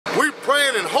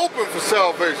and hoping for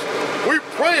salvation. We're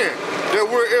praying that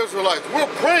we're Israelites. We're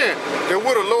praying that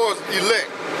we're the Lord's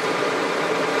elect.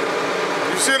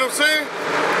 You see what I'm saying?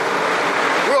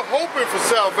 We're hoping for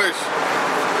salvation.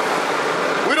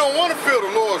 We don't want to feel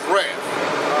the Lord's wrath.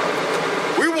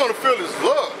 We want to feel his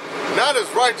love, not his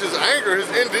righteous anger, his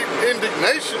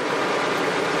indignation.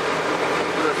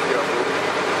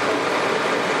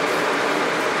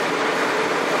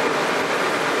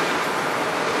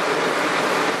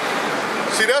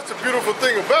 See, that's the beautiful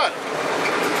thing about it.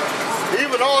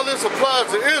 Even all this applies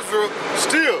to Israel,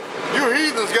 still, you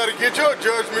heathens got to get your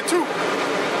judgment too.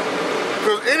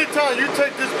 Because anytime you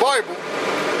take this Bible,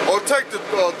 or take the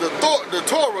Torah,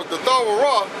 the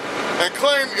Torah, and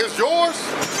claim it's yours,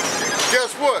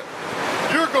 guess what?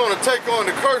 You're going to take on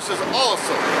the curses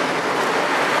also.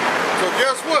 So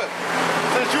guess what?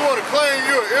 Since you want to claim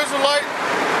you're an Israelite,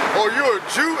 or you're a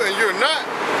Jew and you're not,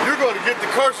 you're going to get the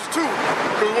curses too.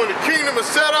 Because when the kingdom is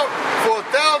set up for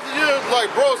 1,000 years, like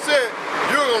bro said,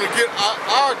 you're going to get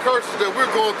our curses that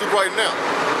we're going through right now.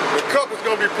 The cup is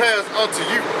going to be passed unto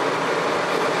you.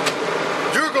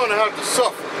 You're going to have to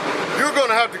suffer. You're going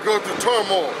to have to go through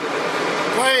turmoil,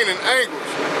 pain and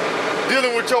anguish,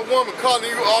 dealing with your woman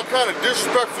calling you all kind of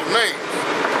disrespectful names,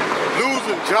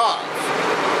 losing jobs,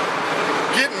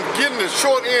 getting the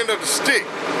short end of the stick,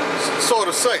 so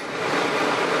to say.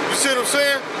 You see what I'm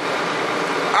saying?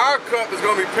 Our cup is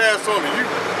going to be passed on to you.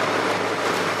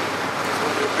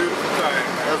 It's a beautiful thing.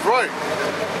 That's right.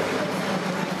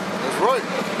 That's right.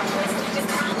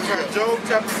 Job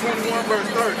chapter 21 verse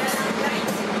 30.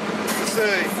 It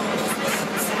says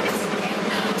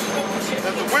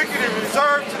that the wicked is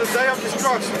reserved to the day of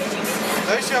destruction.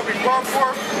 They shall be brought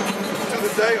forth to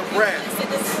the day of wrath.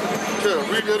 Yeah,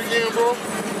 read that again, bro.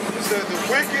 It says the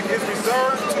wicked is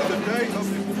reserved to the day of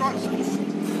destruction.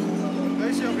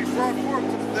 They shall be brought forth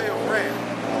to the day of wrath.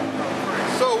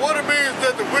 So what it means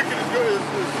that the wicked is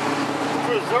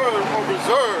preserved or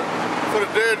reserved for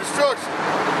the day of destruction?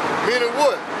 Meaning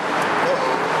what?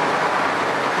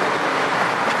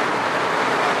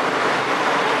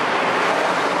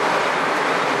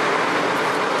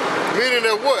 Meaning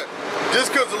that what? Just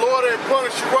because the Lord ain't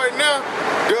punish you right now,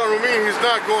 that don't mean he's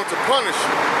not going to punish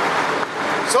you.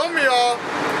 Some of y'all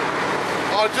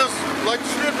are just, like the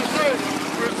scripture says,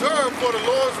 reserved for the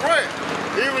Lord's wrath.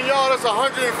 Even y'all that's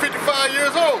 155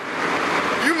 years old.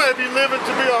 You may be living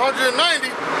to be 190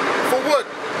 for what?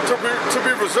 To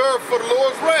be reserved for the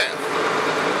Lord's wrath.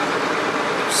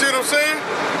 You see what I'm saying?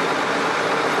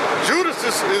 Judas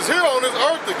is here on this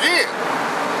earth again.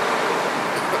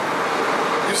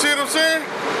 You see what I'm saying?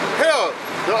 Hell,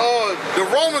 the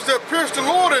Romans that pierced the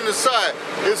Lord in the side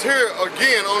is here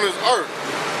again on this earth.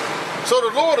 So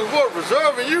the Lord is what?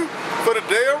 Reserving you for the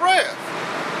day of wrath.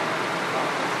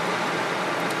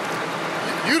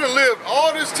 You done lived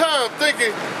all this time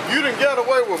thinking you done got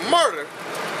away with murder,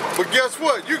 but guess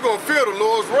what? You're going to feel the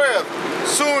Lord's wrath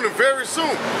soon and very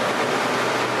soon.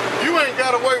 You ain't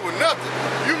got away with nothing.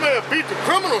 You may have beat the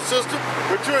criminal system,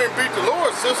 but you ain't beat the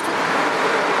Lord's system.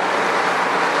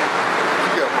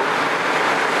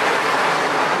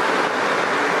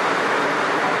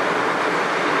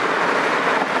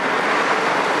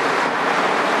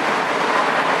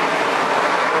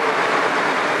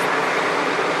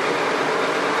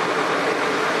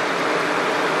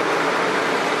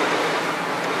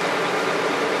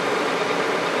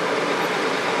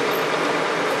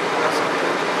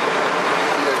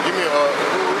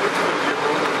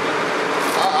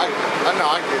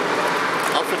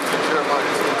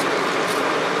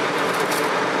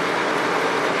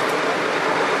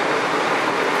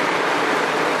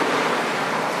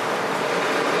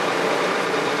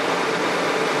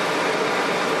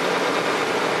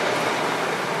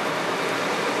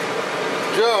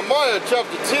 Jeremiah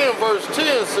chapter 10 verse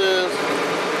 10 says,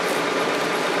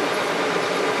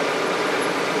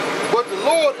 but the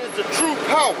Lord is the true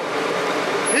power.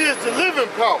 He is the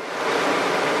living power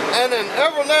and an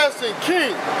everlasting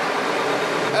king.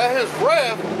 At his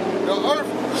wrath, the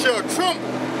earth shall tremble.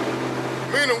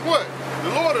 Meaning what?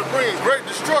 The Lord is bringing great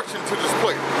destruction to this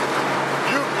place.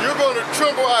 You're going to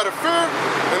tremble out of fear,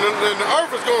 and the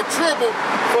earth is going to tremble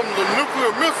from the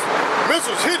nuclear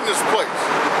missiles hitting this place.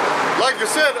 Like I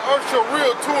said, the earth shall reel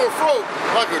to and fro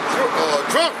like a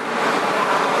drunkard.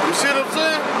 You see what I'm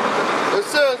saying? It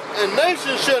says, a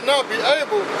nation shall not be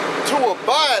able to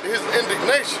abide his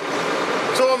indignation.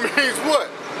 So it means what?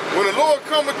 When the Lord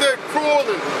comes with that cruel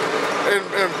and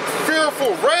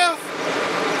fearful wrath,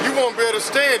 you won't be able to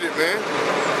stand it, man.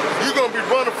 You're going to be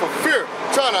running for fear,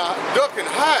 trying to duck and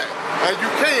hide, and you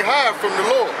can't hide from the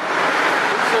Lord. What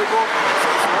you say, bro?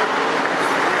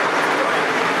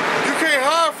 You can't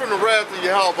hide from the wrath of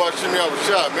YAHAWASHI,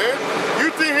 man.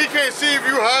 You think he can't see if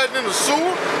you hiding in the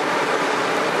sewer?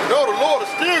 No, the Lord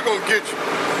is still gonna get you.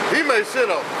 He may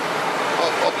send a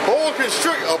boa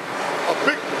constrictor, a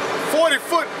big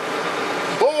 40-foot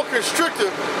boa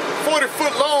constrictor,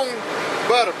 40-foot long,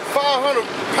 about 500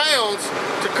 pounds,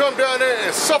 to come down there and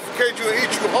suffocate you and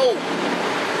eat you whole.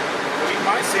 He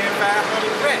might send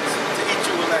 500 rats to eat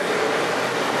you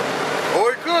alive.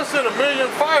 Or he could send 1 million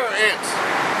fire ants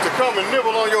to come and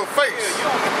nibble on your face. Yeah,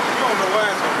 you don't know why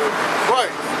it's gonna do. Right.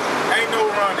 Ain't no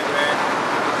running, man.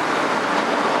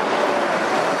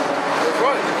 That's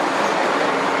right.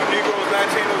 You Negroes,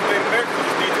 Latinos, Native Americans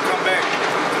just need to come back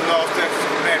to the law, statutes,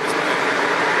 and commandments, man.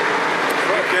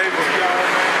 Right. Gave it to y'all,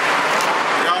 man.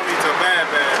 Y'all need to abide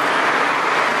by it, man.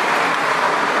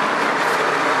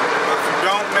 But if you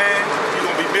don't, man, you're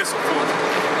gonna be missing food.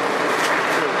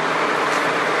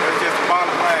 That's just the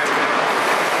bottom line, man.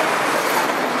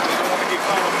 You don't want to get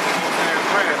caught up in the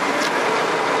wrath, man.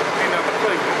 Ain't nothing to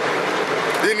play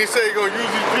with. Didn't he say he's gonna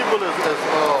use these people as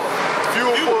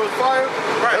fuel for his fire?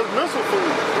 Right. That's missile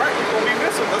food. Right, you're gonna be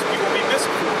missing. You're gonna be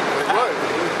missing food. Right.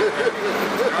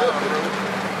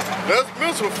 That's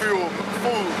missile fuel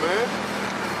food, man.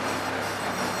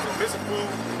 So missing food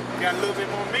got a little bit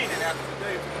more meaning after the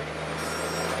day.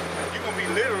 You're gonna be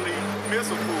literally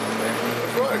missile food, man.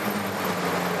 That's right.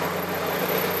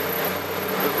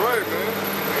 That's right, man.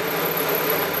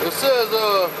 It says,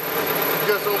 you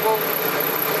got some more?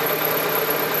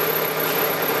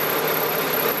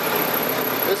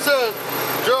 It says,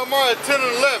 Jeremiah 10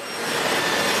 and 11,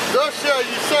 thus shall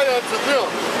ye say unto them,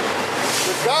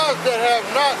 the gods that have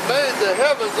not made the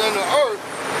heavens and the earth,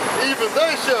 even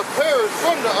they shall perish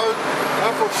from the earth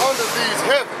and from under these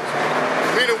heavens.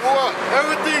 Meaning what?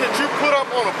 Everything that you put up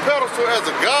on a pedestal as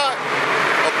a god,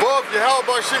 above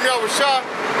YAHAWASHI,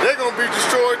 they're going to be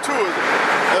destroyed too,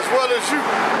 as well as you.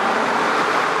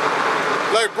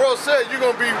 Like bro said, you're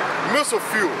going to be missile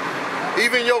fuel.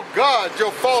 Even your gods,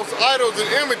 your false idols and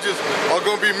images are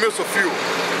going to be missile fuel.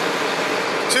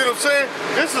 See what I'm saying?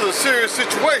 This is a serious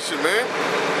situation, man.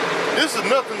 This is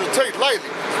nothing to take lightly.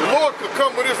 The Lord could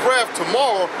come with his wrath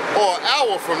tomorrow or an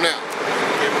hour from now.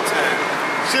 Give it time.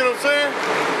 See what I'm saying?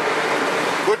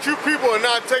 But you people are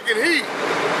not taking heed.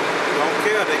 They don't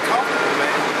care. They comfortable,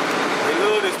 man. They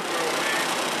love this world, man.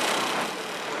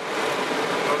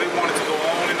 You know, they want it to go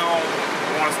on and on.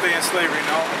 They want to stay in slavery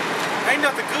and all. Ain't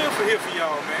nothing good for here for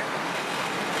y'all, man.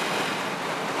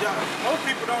 Most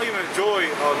people don't even enjoy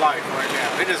life right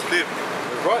now. They just living.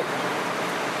 That's right.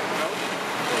 You know?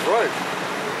 That's right.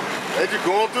 They just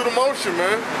going through the motion,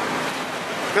 man.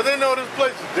 Because they know this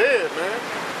place is dead, man.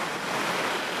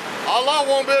 Allah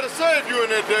won't be able to save you in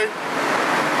that day.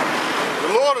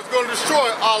 The Lord is going to destroy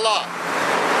Allah.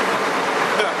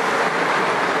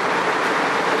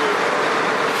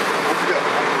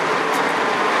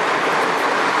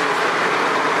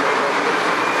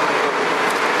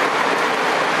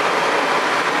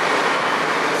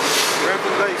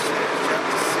 Revelation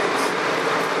chapter 6.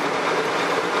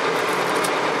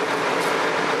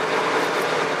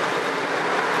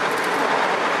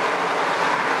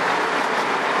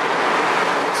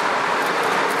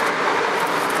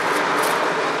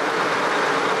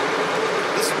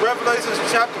 This is Revelation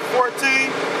chapter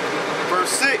 14, verse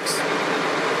 6.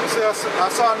 It says, I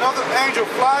saw another angel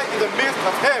fly in the midst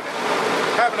of heaven,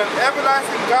 having an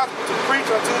everlasting gospel to preach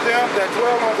unto them that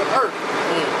dwell on the earth,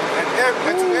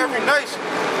 and to every nation.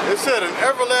 It said an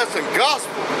everlasting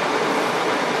gospel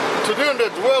to them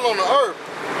that dwell on the earth.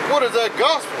 What is that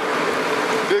gospel?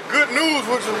 The good news,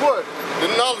 which is what? The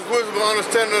knowledge, wisdom, and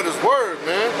understanding of this word,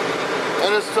 man.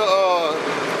 And it's to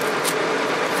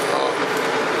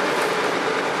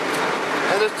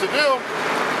them.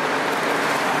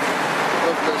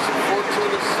 Revelation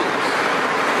 14 and 6.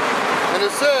 And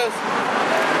it says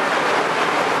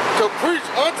to preach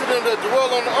unto them that dwell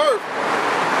on the earth.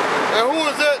 And who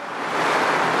is that?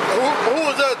 Who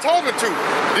is that talking to?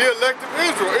 The elect of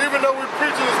Israel. Even though we're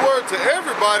preaching this word to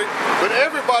everybody, but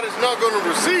everybody's not going to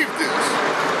receive this.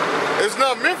 It's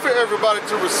not meant for everybody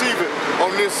to receive it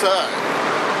on this side.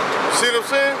 See what I'm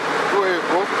saying? Go ahead,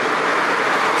 bro.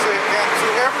 Say, and to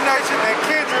every nation and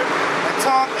kindred and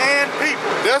tongue and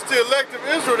people. That's the elect of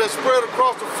Israel that's spread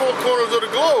across the four corners of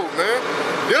the globe, man.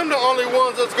 Them the only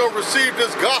ones that's going to receive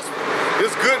this gospel,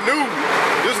 this good news,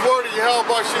 this word of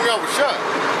YAHAWASHI.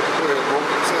 Go ahead, bro.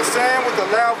 So saying with a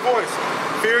loud voice,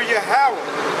 fear Yahawah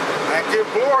and give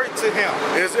glory to him.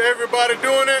 Is everybody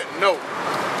doing it? No.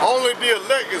 Only the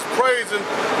elect is praising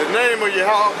the name of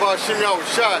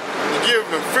YAHAWASHI to give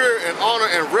him fear and honor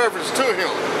and reverence to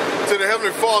him, to the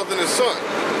Heavenly Father and his Son.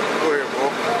 Go ahead, bro.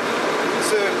 It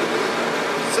said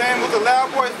saying with a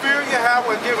loud voice, fear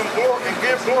Yahawah and give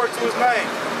glory to his name.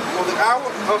 For the hour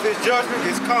of his judgment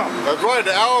is come. That's right,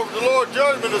 the hour of the Lord's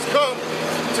judgment has come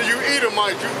to you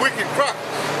Edomites, you wicked crackers,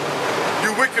 you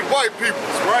wicked white people.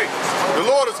 That's right. The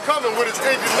Lord is coming with his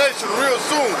indignation real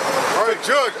soon to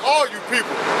judge all you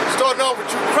people, starting off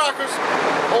with you crackers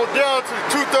on down to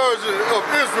the 2/3 of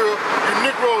Israel, you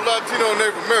Negro, Latino, and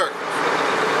Native Americans.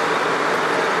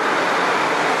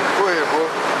 Go ahead, bro.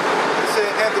 It said,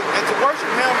 and to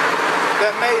worship him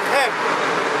that made heaven,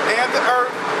 and the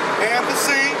earth, and the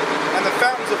sea, and the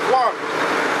fountains of water.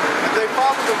 And they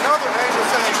followed another angel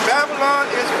saying, Babylon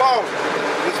is fallen,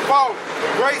 the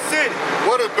great city.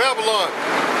 What is Babylon?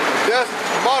 That's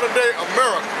modern day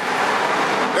America.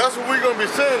 That's what we're going to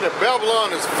be saying, that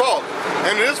Babylon is falling.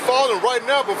 And it is falling right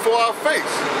now before our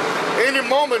face. Any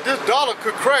moment this dollar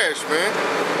could crash, man.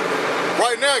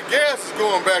 Right now gas is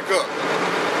going back up.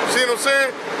 See what I'm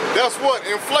saying? That's what?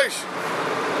 Inflation.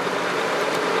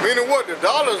 Meaning what? The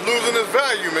dollar is losing its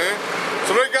value, man.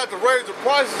 So they got to raise the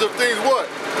prices of things, what?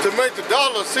 To make the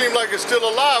dollar seem like it's still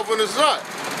alive when it's not.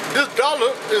 This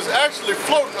dollar is actually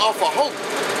floating off of hope.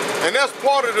 And that's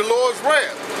part of the Lord's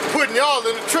wrath. Putting y'all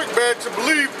in the trick bag to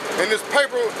believe in this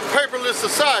paperless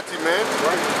society, man.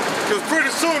 Because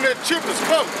pretty soon that chip is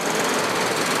coming.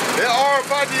 That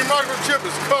RFID microchip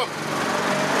is coming.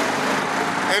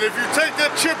 And if you take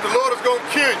that chip, the Lord is going to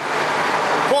kill you.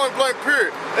 Point blank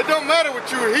period. It don't matter what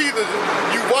you heathens,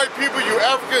 you white people, you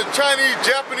Africans, Chinese,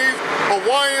 Japanese,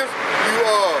 Hawaiians, you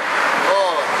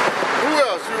who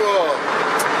else? You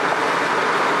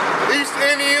East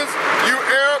Indians, you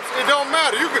Arabs, it don't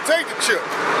matter. You can take the chip.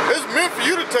 It's meant for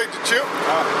you to take the chip.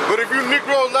 But if you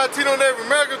Negro, Latino, Native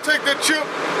American take that chip,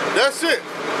 that's it.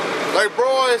 Like bro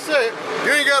always said,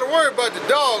 you ain't gotta worry about the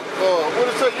dog, what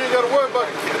it say, you ain't gotta worry about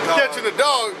catching the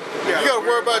dog. You gotta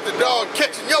worry about the dog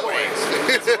catching your ass.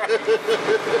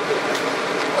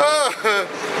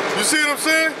 You see what I'm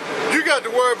saying? You got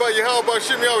to worry about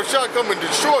YAHAWASHI coming to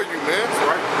destroy you, man. That's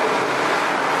right.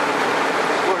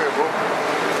 Go ahead, bro.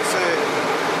 It said,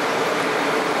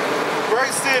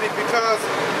 great city because,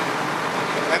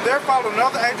 and there followed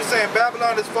another angel saying,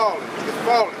 Babylon is fallen,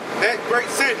 that great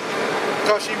city,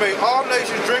 because she made all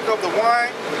nations drink of the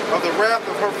wine of the wrath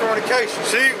of her fornication.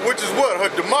 See, which is what? Her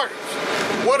democracy.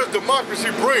 What does democracy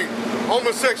bring?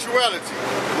 Homosexuality,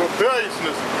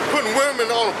 rebelliousness, putting women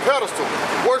on a pedestal,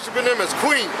 worshiping them as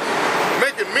queens,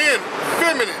 making men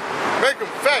feminine, make them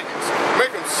faggots, make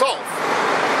them soft,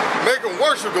 make them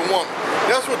worship the woman.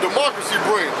 That's what democracy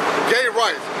brings. Gay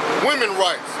rights, women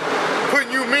rights,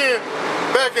 putting you men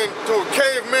back into a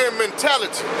caveman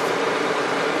mentality.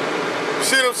 You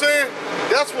see what I'm saying?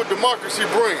 That's what democracy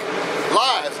brings.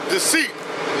 Lies, deceit,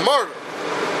 murder,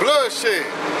 bloodshed.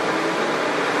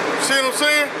 See what I'm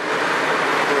saying?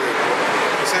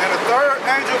 And the third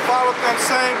angel followed them,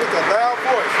 saying with a loud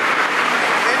voice,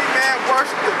 any man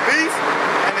worship the beast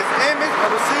and his image or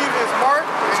receive his mark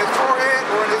in his forehead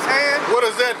or in his hand. What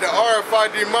is that? The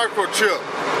RFID microchip.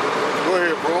 Go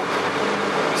ahead, bro.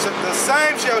 So the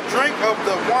same shall drink of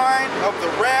the wine of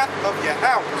the wrath of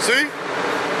Yahawah. See?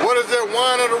 What is that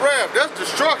wine of the wrath? That's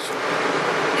destruction.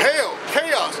 Hell,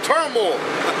 chaos, turmoil.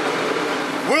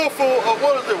 Willful,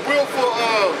 what is it? Willful,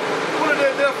 what did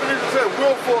that definition say?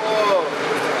 Willful,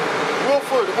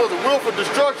 was it willful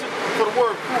destruction for the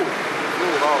word cool?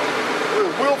 It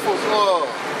was willful,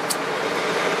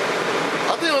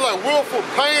 I think it was like willful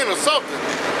pain or something.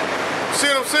 See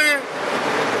what I'm saying?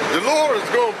 The Lord is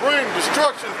going to bring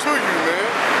destruction to you, man.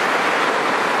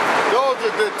 Those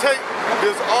that take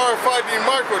this RFID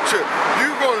microchip,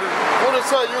 you're going to, what did it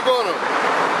say? You're going to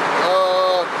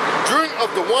drink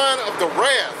of the wine of the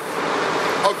wrath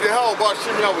of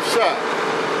YAHAWASHI.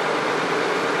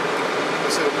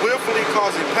 So willfully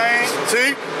causing pain,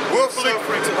 see? Willfully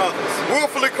suffering to others.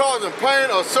 Willfully causing pain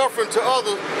or suffering to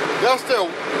others, that's the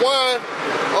wine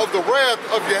of the wrath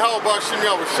of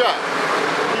YAHAWASHI.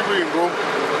 Keep reading, bro.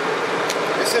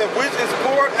 It said, which is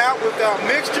poured out without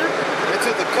mixture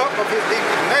into the cup of his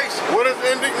indignation. What is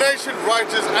indignation?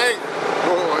 Righteous anger.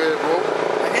 Go ahead, bro.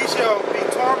 And he shall be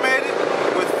tormented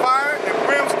with fire and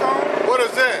brimstone. What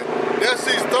is that? That's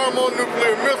these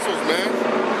thermonuclear missiles, man.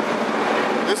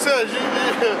 It says you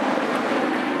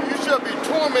shall be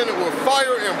tormented with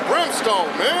fire and brimstone,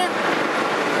 man.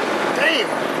 Damn.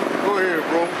 Go ahead,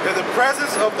 bro. In the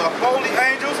presence of the holy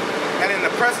angels and in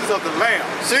the presence of the Lamb.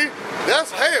 See?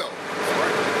 That's hell.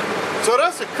 So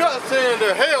that's a cut saying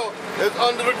that hell is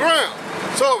under the ground.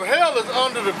 So if hell is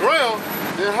under the ground,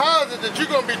 then how is it that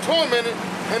you're going to be tormented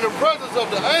in the presence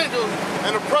of the angels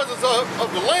and the presence of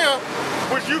the Lamb,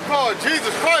 which you call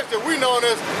Jesus Christ, that we know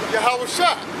as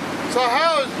YAHAWASHI? So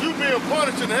how is you being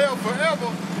punished in hell forever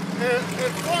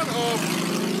in front of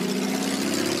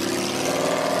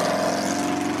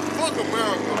Book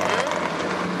America,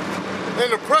 man. In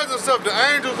the presence of the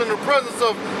angels, in the presence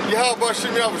of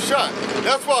YAHAWASHI.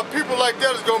 That's why people like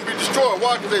that is going to be destroyed.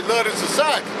 Why? Because they love this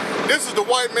society. This is the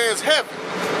white man's heaven.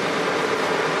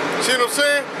 See what I'm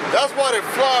saying? That's why they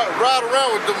ride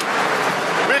around with them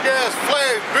big ass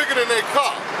flags bigger than their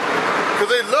car. Because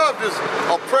they love this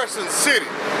oppressing city.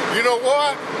 You know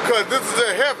why? Because this is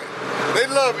their heaven. They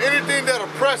love anything that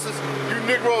oppresses you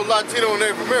Negro, Latino, and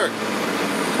Native American.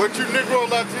 But you Negro,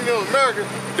 Latino, and American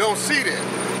don't see that.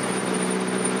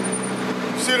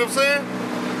 See what I'm saying?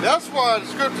 That's why the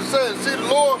scripture says, see, the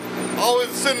Lord always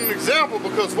set an example,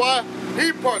 because why?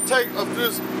 He partake of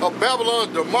this, of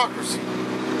Babylon's democracy.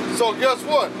 So guess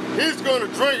what? He's going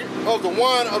to drink of the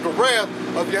wine of the wrath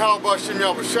of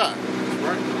YAHAWASHI.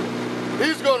 Right.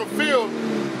 He's going to fill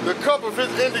the cup of his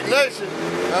indignation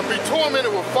and be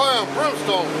tormented with fire and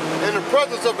brimstone in the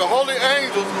presence of the holy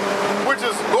angels, which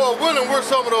is, Lord willing, we're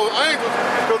some of those angels,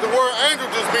 because the word angel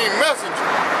just means messenger.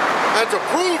 And to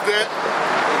prove that,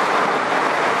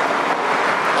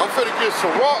 I'm finna get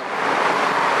Ciroc.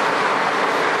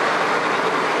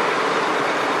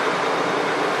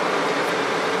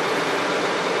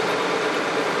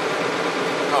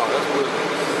 Oh, that's what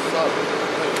it's solid.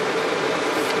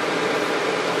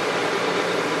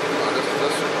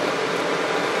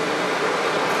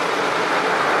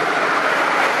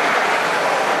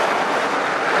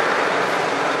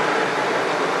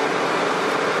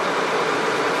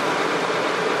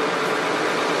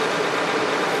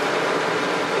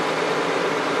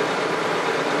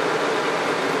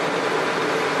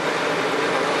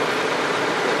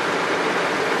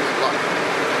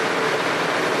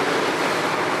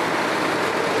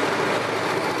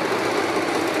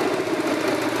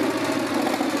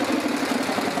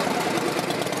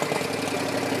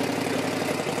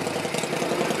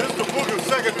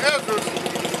 Second Esdras.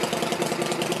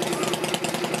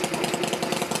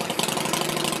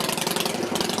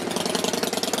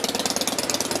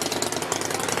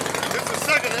 This is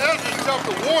Second Esdras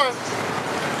chapter 1,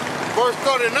 verse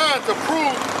 39, to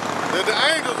prove that the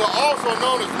angels are also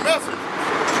known as messengers.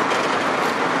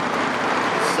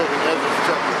 Second Esdras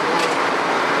chapter 1.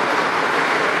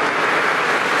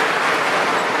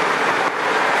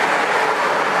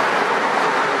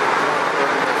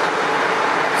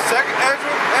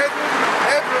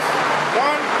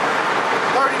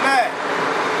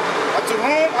 To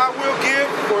whom I will give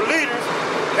for leaders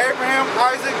Abraham,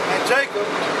 Isaac, and Jacob,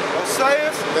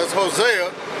 Hosea, that's Hosea,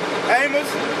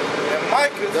 Amos, and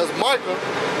Micah, that's Micah,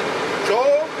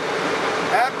 Joel,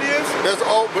 Abdias, that's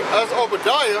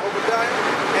Obadiah,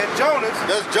 and Jonas,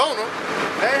 that's Jonah,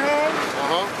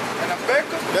 Nahum, and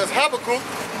Habakkuk, that's Habakkuk,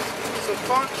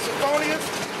 Sophonius,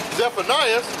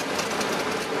 Zephaniah,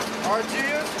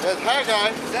 Argias, that's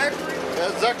Haggai, Zachary,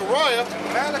 that's Zechariah,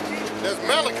 Malachi, that's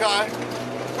Malachi,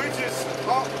 which is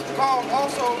called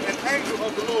also an angel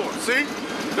of the Lord. See,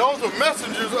 those are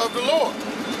messengers of the Lord.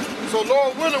 So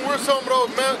Lord willing, we're some of those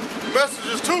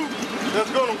messengers too, that's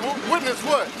going to witness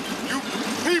what? You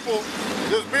people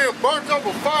that's being burnt up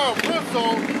with fire and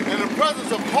brimstone in the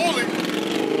presence of holy.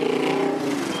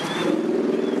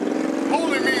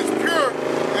 Holy means pure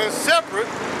and separate.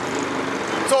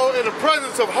 So in the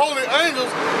presence of holy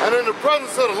angels and in the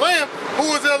presence of the Lamb,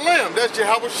 who is that Lamb? That's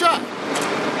YAHAWASHI.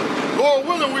 Lord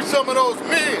willing, we some of those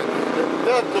men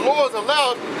that the Lord's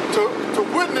allowed to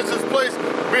witness this place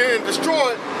being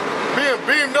destroyed, being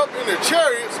beamed up in their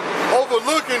chariots,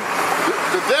 overlooking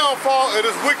the downfall of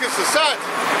this wicked society,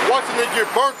 watching it get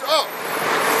burnt up.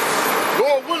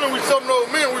 Lord willing, we some of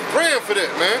those men, we praying for that,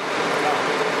 man.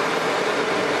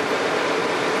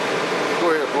 Go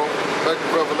ahead, bro. Back to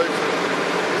Revelation.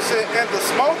 It said, and the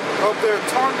smoke of their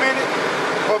torment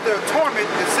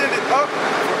ascended up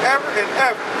forever and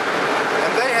ever.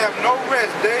 And they have no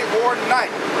rest day or night,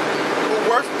 who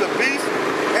worship the beast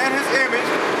and his image,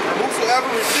 and whosoever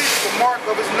receives the mark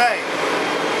of his name.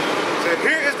 So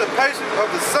here is the patience of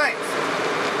the saints.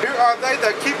 Here are they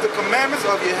that keep the commandments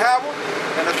of Yahawah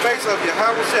and the face of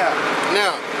YAHAWASHI.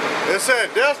 Now, it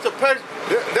said that's the patience.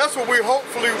 That's what we're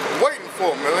hopefully waiting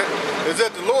for, man. Is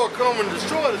that the Lord come and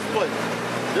destroy this place.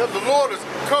 That the Lord is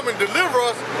come and deliver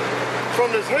us from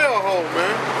this hellhole,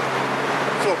 man.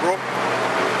 What's up, bro?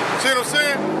 See what I'm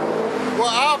saying?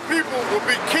 Well, our people will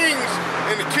be kings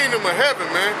in the kingdom of heaven,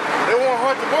 man. They won't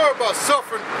have to worry about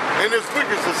suffering in this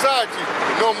wicked society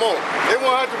no more. They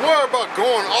won't have to worry about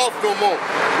going off no more,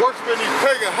 worshiping these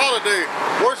pagan holidays,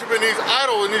 worshiping these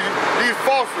idols and these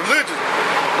false religions,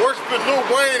 worshiping Lil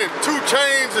Wayne and 2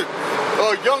 Chainz and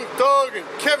Young Thug and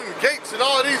Kevin Gates and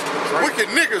all these wicked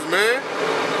niggas, man.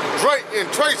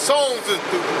 Trey Songz and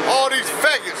all these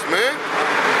faggots, man.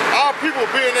 Our people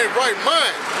be in their right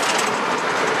mind.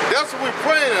 That's what we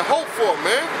praying and hope for,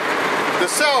 man. The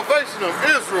salvation of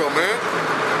Israel, man.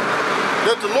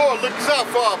 That the Lord looks out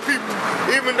for our people.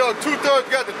 Even though 2/3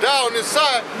 got to die on this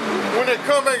side, when they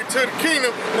come back into the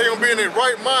kingdom, they're going to be in their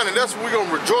right mind, and that's what we're going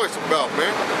to rejoice about,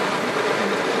 man.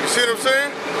 You see what I'm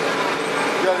saying?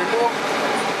 Got any more?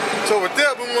 So with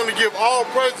that, we want to give all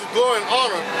praises, glory, and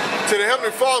honor to the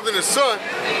Heavenly Father and His Son,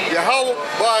 YAHAWAH,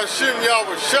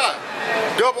 YAHAWASHI.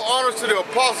 Double honors to the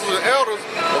apostles and elders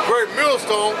of Great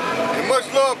Millstone, and much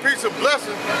love, peace, and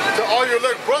blessing to all your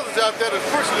elect brothers out there that's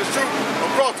preaching this truth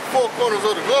across the four corners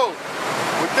of the globe.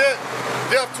 With that,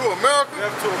 death to America.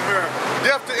 Death to America.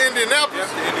 Death to Indianapolis.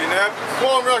 Death to Indianapolis.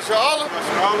 Kwam Rasha Allah.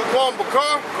 Kwam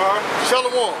Bakar. Bakar.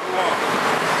 Shalom.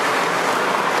 Shalom.